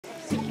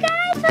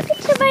welcome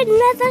to my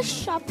another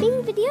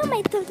shopping video,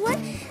 my third one.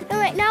 And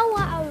right now we're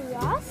at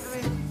Ross.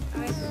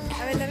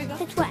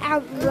 We're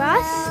at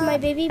Ross. My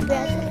baby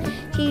brother,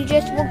 he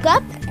just woke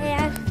up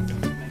and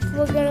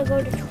we're gonna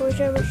go to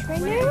Toys R Us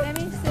right now. Let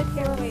me sit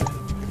here and wait.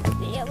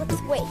 Yeah,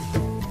 let's wait.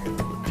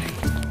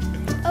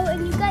 Oh,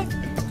 and you guys,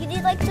 you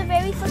did like the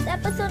very first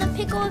episode of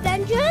Pickle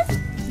Avengers?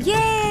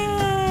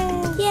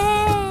 Yay!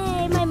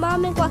 Yay! My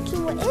mom and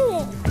Joaquin were in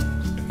it.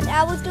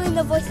 I was doing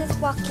the voices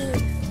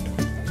Joaquin.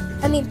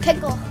 I mean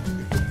Pickle.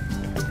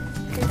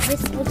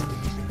 This was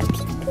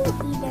Pickle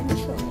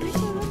Adventure.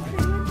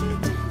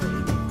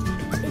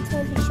 It's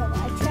going to be shown. I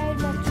tried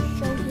not to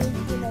show you,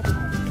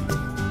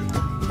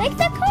 like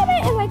that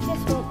comment and like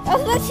this one. Oh,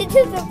 let's do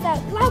that.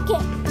 Like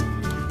it.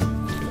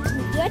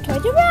 Yeah,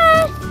 Toys R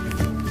Us.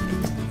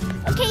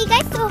 Okay, you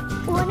guys, so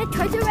we're in a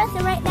Toys R Us,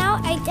 and right now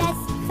I just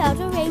felt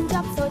a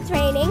raindrop, so it's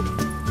raining.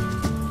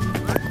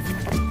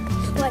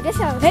 Well, this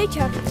is a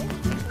raindrop.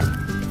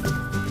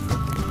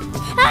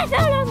 I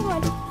found another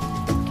one.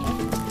 Okay.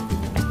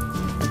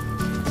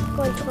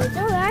 Going Toys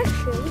R Us,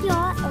 here we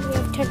are. Oh, we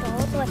have $10,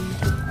 but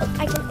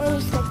I can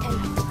only spend $10.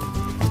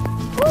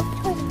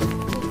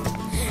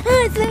 Oh,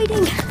 it's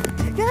raining.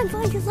 Run,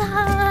 boys, it's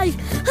alive.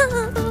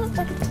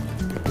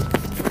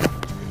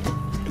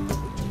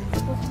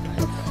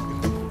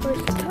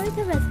 Where's the Toys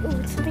R Us? Oh,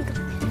 it's big.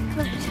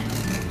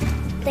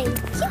 Thank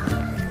you.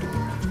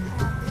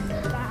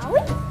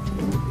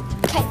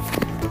 Okay.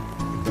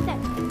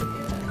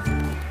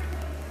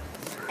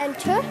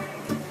 Enter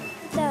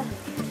the.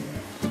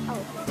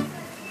 Oh.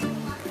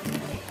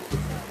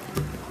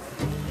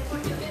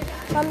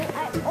 Mommy, I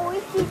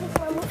always see this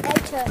when we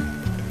enter.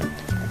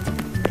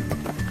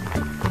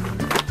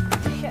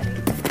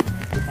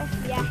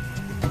 Yeah.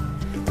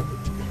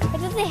 What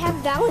do they have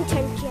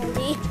Valentine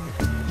candy?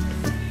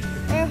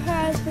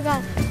 We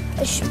got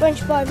a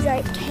SpongeBob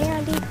giant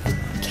candy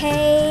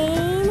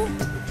cane.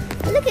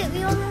 Look at,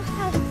 we almost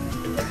have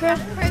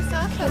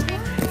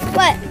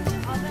what?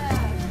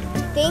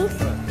 Things?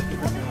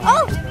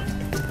 Oh!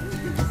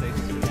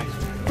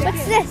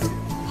 What's this?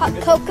 Hot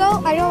cocoa?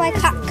 I don't like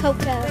hot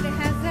cocoa. But it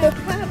has a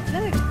cup.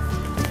 Look.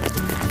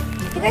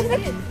 You guys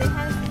look. This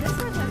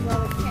one has a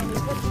lot of candy.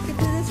 Look, you can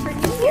do this for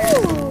New Ooh. Year.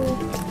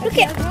 Look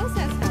at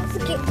Rosa's house.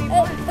 Look at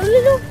a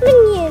little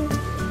minion.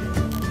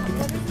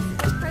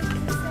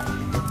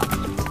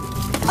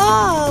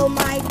 Oh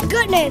my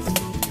goodness!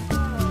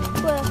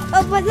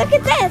 Oh, but look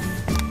at this.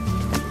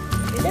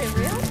 Is it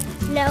real?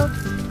 No,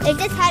 it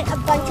just had a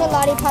bunch of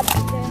lollipops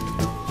there.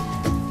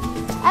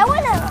 I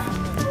wanna.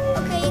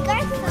 Okay, you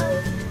guys, so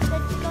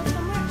let's go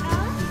somewhere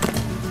else.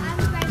 I'm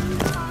driving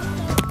the car,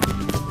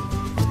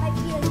 so might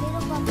be a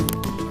little bumpy.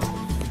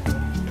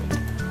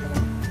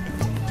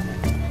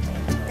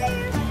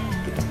 There.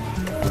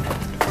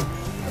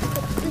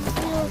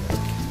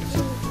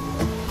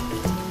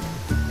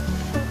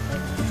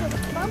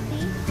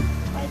 Bumpy.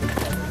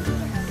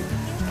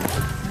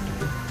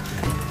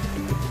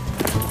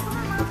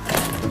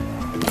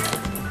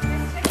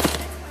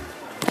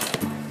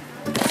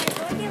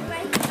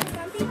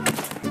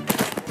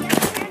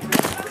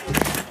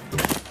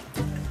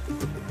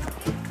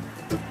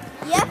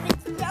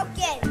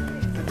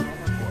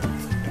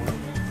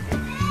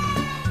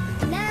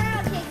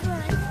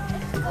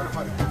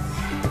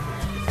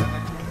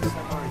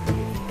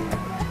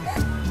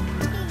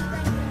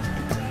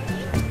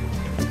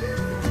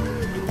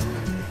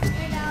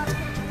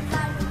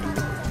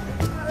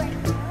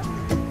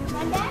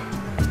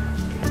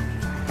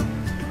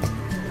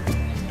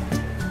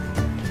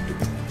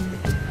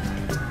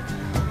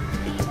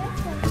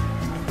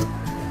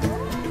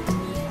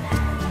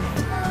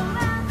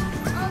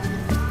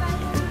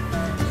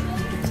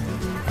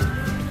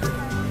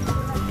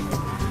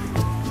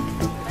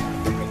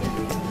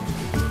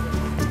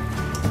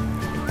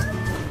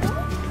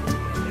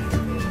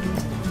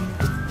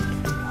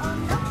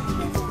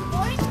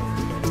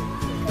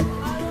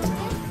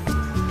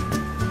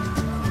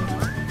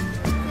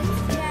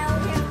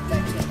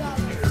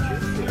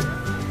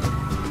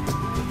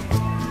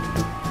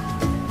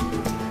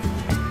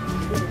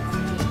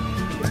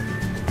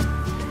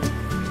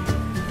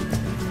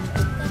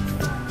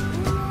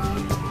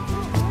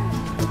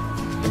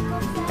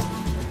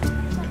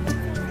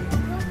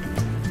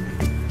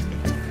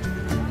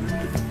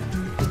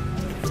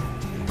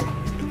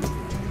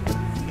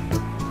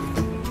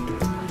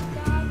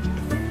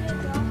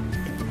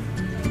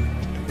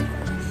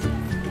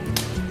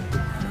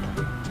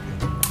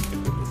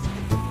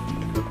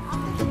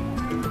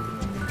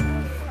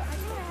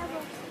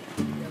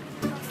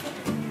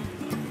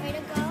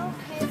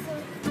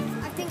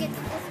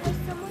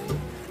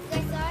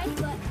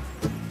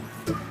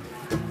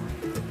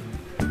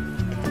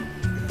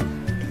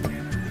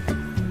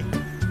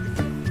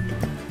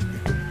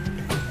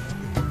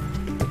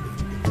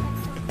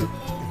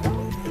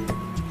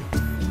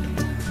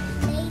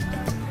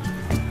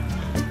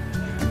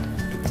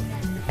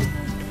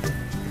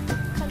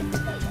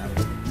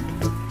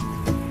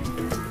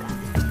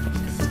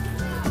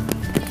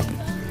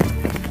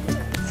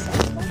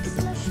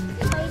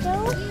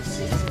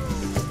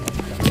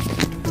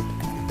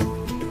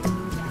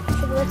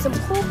 got some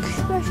Hulk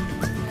squish.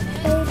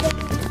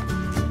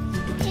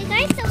 Okay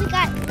guys, so we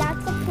got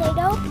lots of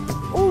Play-Doh.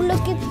 Oh,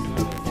 look at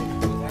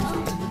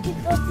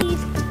all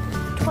these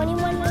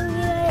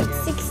 $21.99,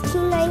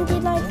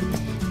 $16.99.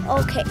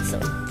 Okay, so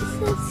this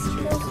is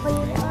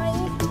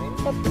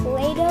 $29 for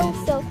Play-Doh.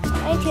 So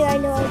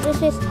 $19.99. This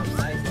is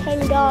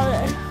 $10.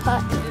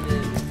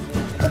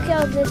 Look at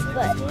all this,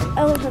 but I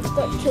only have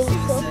 13. So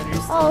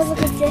oh,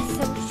 look at this.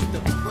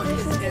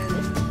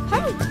 How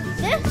much is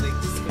this?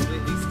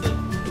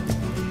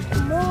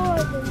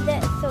 More than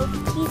this. So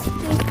these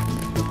three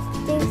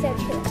things are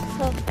here.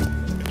 So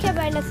can't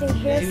buy nothing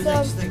here. So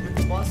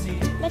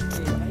let's.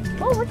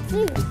 Oh, what's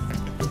this?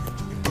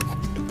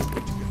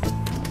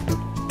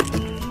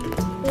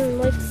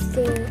 Let's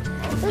see.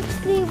 Let's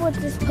see what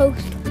this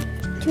supposed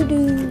to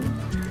do.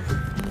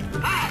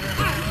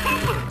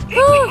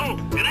 Oh,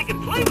 and I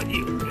can play with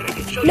you. And I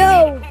can show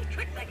No. you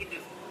tricks I can do.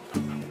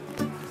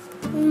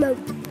 No.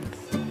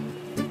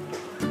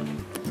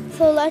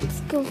 So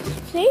let's go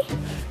see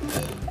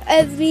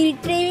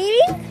everything.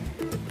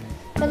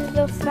 A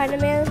little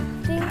Spider-Man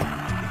thing.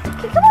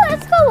 Okay, come on,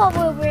 let's go while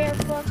we're waiting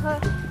for her.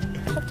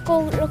 Let's go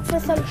look for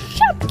some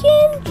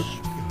Shopkins.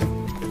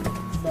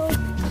 So,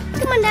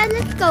 come on, Dad,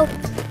 let's go.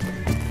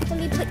 Let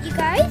me put you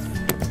guys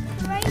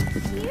right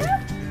here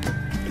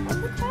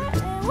on the car.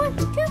 And 1,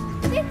 2,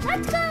 3,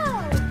 let's go.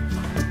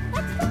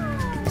 Let's go.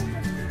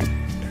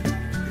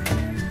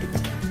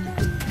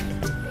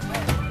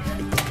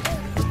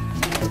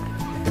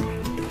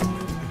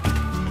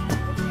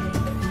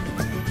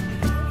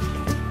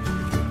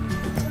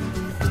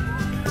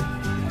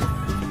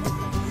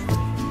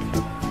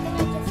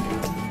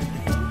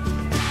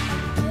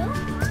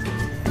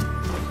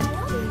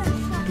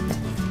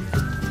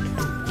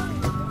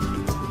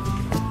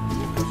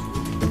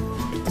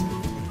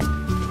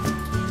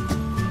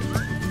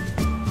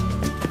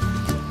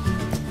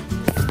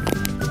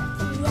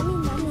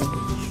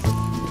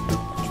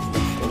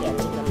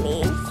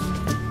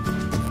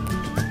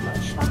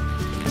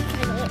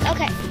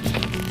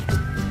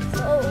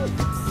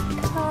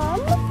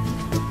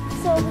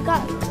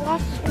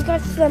 We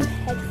got some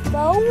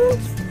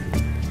headphones.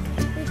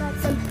 We got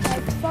some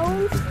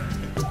headphones.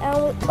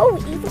 Oh, we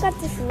even got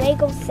this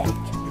Lego set.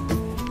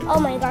 Oh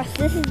my gosh,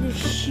 this is the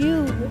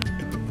shoe.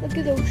 Look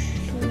at those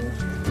shoes.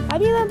 I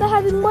remember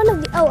having one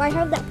of the. Oh, I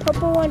have that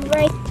purple one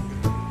right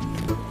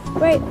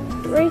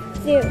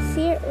there.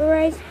 See it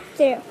right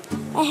there.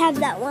 I have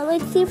that one.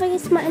 Let's see if I can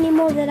smell any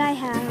more that I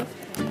have.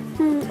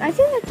 I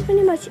think that's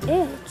pretty much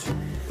it.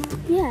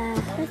 Yeah,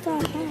 that's all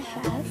I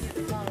have.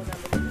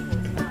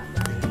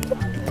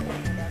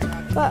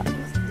 But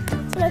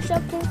let's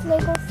shop this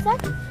Lego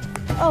set.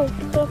 Oh,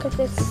 look at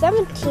this,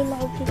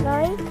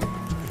 $17.99.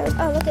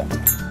 Oh, look at.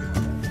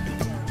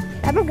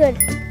 I'm good.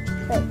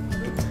 Wait.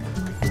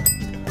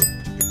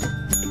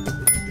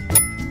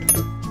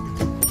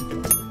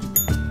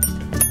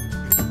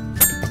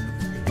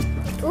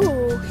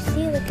 Ooh,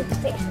 see, look at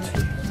this.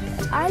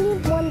 I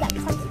need one that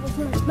comes with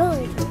my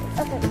nose.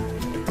 Okay.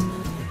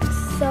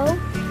 So,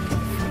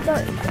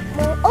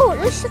 oh,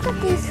 let's look at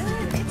these.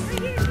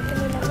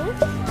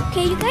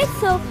 Okay, you guys,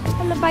 so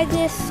I'm gonna buy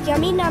this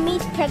Yummy Nummy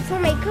pretzel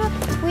maker.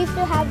 We used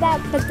to have that,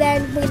 but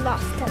then we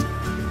lost them.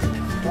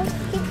 Let's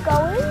keep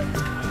going.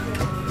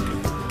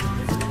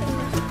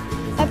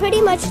 I'm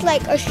pretty much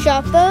like a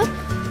shopper.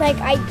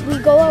 Like we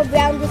go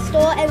around the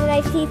store and then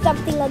I see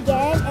something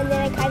again and then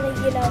I kind of,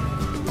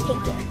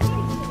 take it.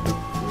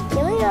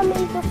 Yummy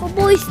Nummies are for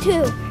boys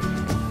too.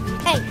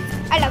 Hey,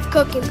 I love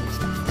cooking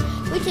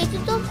stuff. We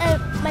tasted those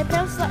and my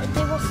parents thought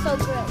they were so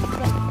good,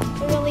 but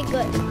they're really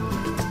good.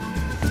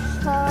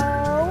 So,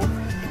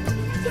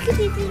 look at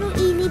these little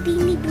eeny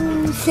beeny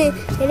boos.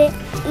 Eeny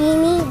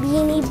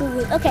beeny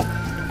boos. Okay,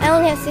 I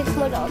only have $6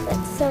 more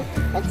left. So,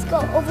 let's go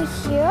over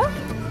here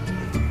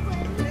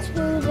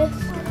to this.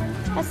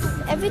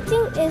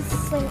 Everything is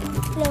like,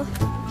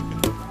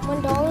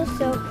 $1.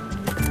 So,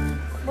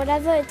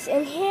 whatever it's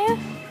in here,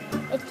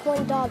 it's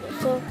 $1.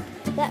 So,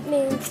 that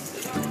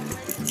means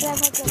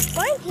whatever I can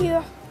find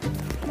here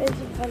is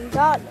 $1.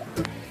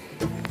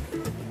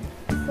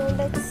 So,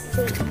 let's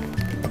see.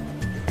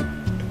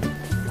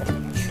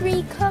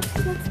 Tree cups.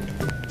 What's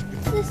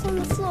this on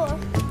the floor?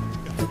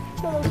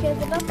 No one cares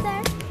about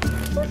that.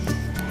 Let's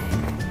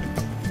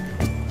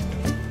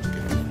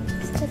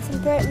get some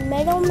burnt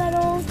metal.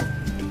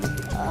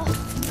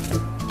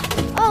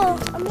 Oh,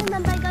 I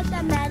remember I got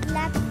that Mad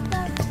Lab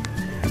stuff.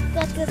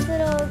 Got this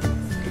little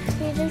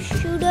laser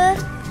shooter.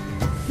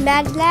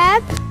 Mad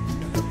Lab.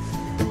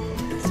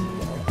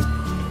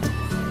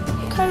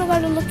 Kind of got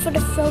to look for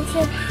the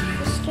frozen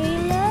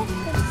string there.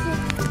 Let's see.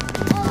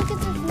 Oh, look at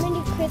this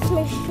mini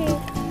Christmas tree.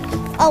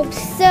 Oh,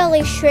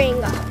 silly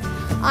string.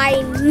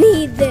 I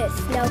need this.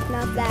 No,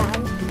 not that.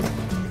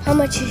 How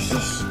much is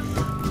this?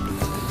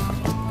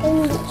 Let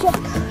me check.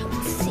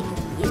 Let's see.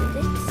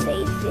 Let's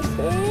say this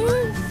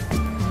is.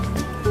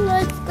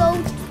 Let's go.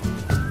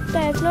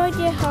 I have no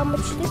idea how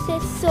much this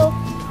is, so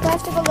we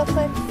have to go look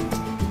for it.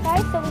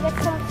 Guys, so we got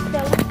some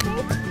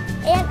stones.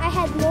 And I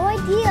had no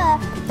idea,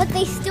 but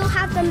they still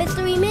have the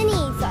mystery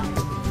minis.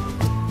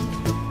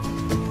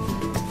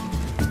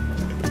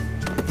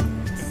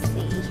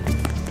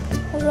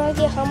 have no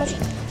idea how much.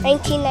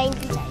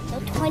 19.99. No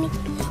 20.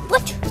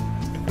 What?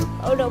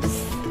 Oh no.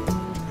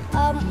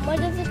 What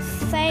does it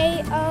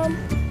say?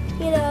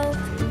 You know,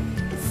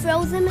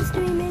 frozen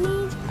mystery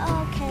minis.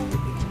 Okay.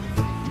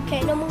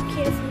 Okay, no more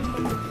kids.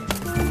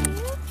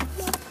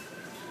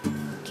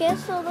 Okay,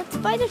 so let's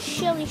buy the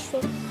shelly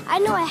string. I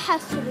know I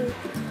have to do.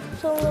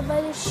 So we'll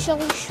buy the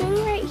shelly string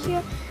right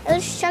here. And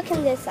let's check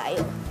in this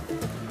aisle.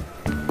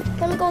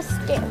 Let me go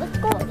scan. Let's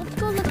go look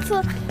for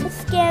the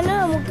scanner,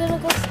 and we're gonna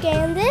go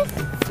scan this.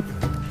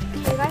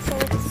 Okay, guys, so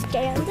let's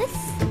scan this.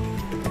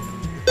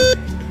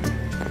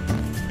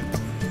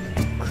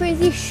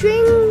 Crazy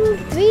string,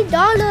 $3.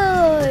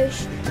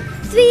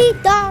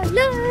 $3.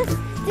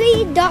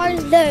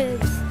 $3.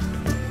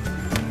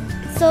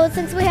 So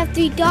since we have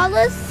 $3,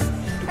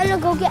 I'm gonna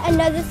go get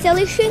another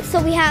silly string. So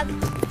we have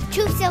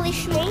 2 silly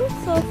strings.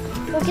 So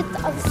we'll get the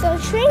other silly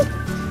string,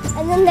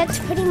 and then that's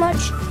pretty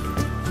much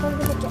what I'm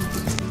gonna get.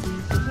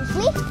 Excuse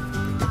me.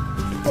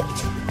 Wait.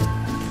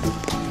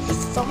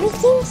 So many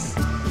things.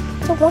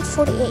 So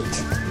 148.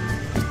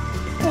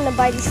 I'm gonna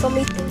buy these so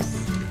many things.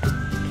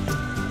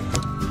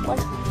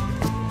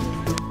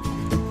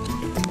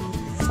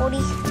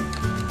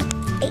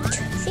 148.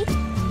 See?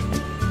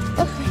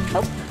 Okay.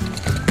 Oh.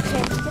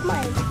 Okay. Get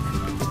mine.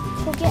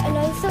 We'll get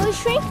another silly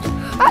string.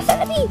 Ah,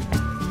 centipede!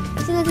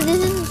 See, look, this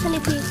is a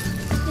centipede.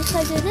 Just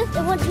like this,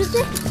 and 1, 2,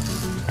 3.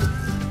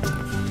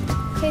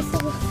 Okay, so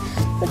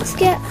let's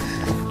get.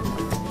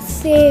 Let's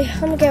see. I'm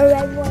gonna get a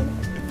red one.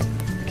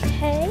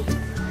 Okay.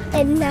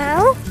 And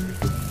now,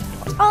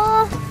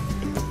 all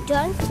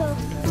done. So,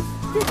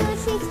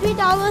 $2,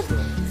 $3,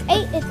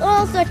 $8. It's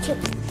all 13.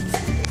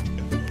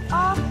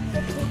 All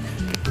 13.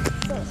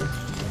 So,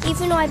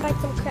 even though I buy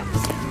some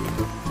crafts.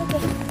 Okay.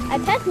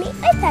 iPad, me,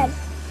 iPad.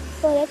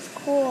 So that's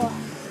cool.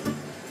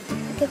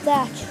 Look at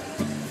that.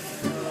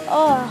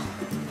 Oh.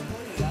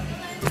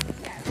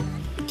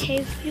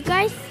 Okay, you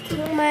guys,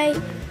 my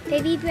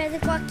baby brother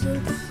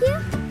walking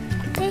here.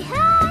 Say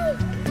hi.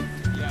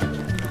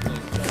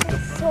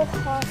 It's so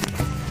hot.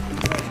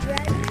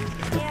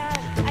 Yeah,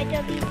 I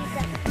don't need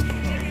that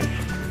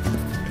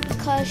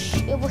because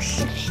it was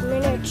 6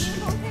 minutes.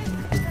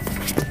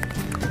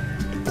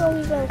 So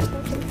we go.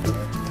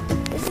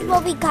 This is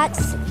what we got.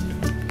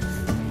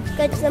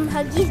 Got some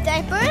Huggies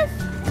diapers.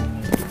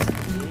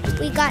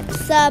 We got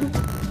some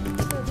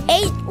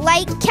 8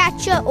 light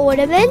catcher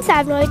ornaments. I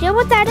have no idea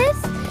what that is.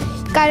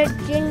 Got a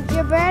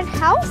gingerbread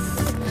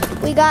house.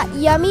 We got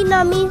Yummy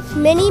Nummie's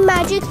Mini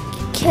Magic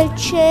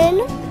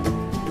Kitchen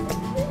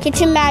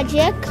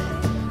Magic.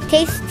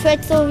 Taste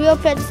pretzel, real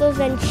pretzels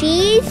and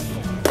cheese.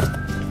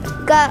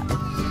 Got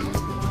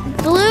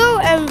blue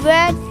and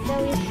red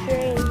silly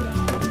string.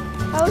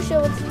 I will show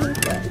what's pink.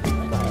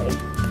 Sorry.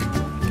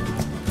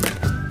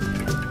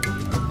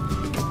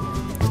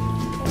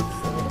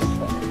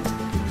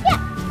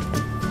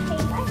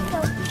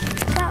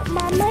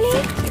 Money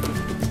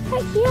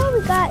right here. We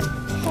got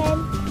 10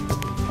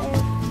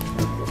 and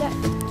we got 10.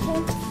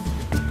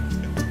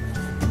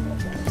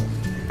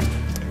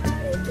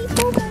 Keep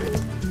moving.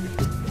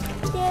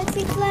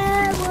 Dancing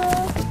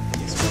flower.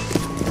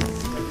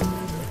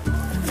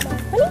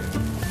 Money.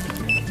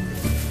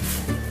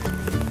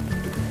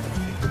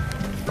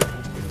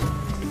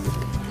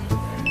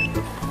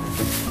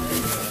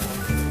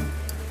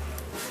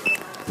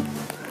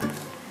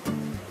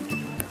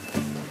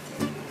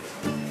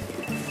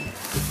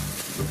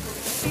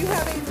 Do you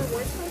have any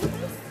rewards for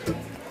this?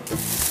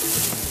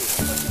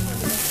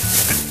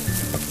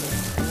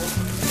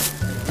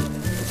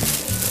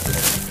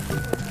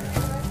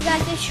 We got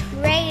this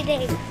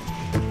trading.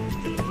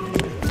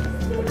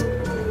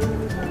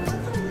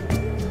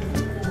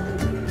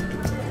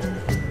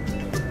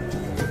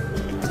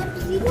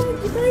 You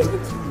guys,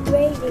 it's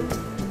raining.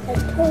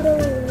 It's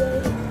totally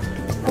raining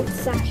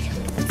outside.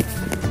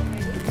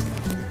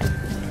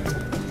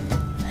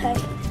 Hey.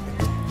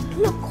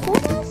 Look,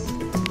 cool.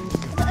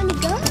 Any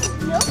guns?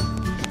 Nope.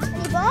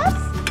 Any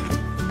balls?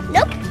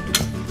 Nope.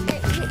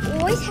 You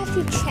always have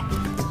to check.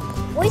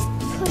 Always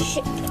push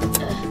it.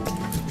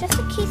 Just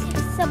in case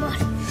it's someone.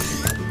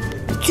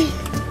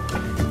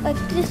 Like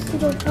this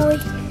little boy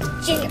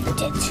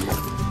jammed it.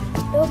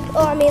 Nope.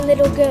 Oh, I mean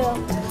little girl.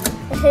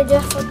 I said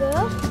just a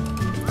girl.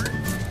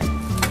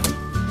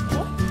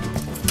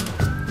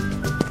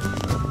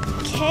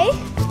 Okay.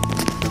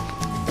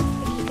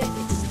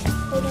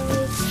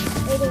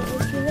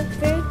 If you look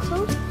very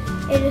close,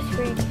 it is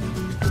ready.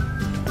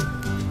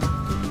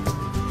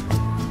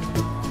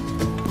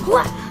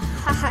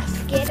 Haha,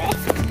 scared it.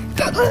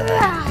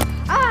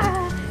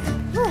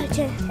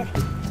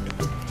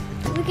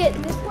 Look at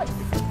this one.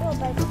 Oh,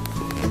 baby.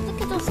 Look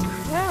at those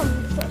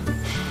crowns.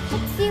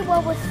 Let's see what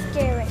would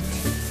scare it.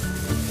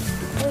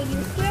 Will you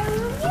scare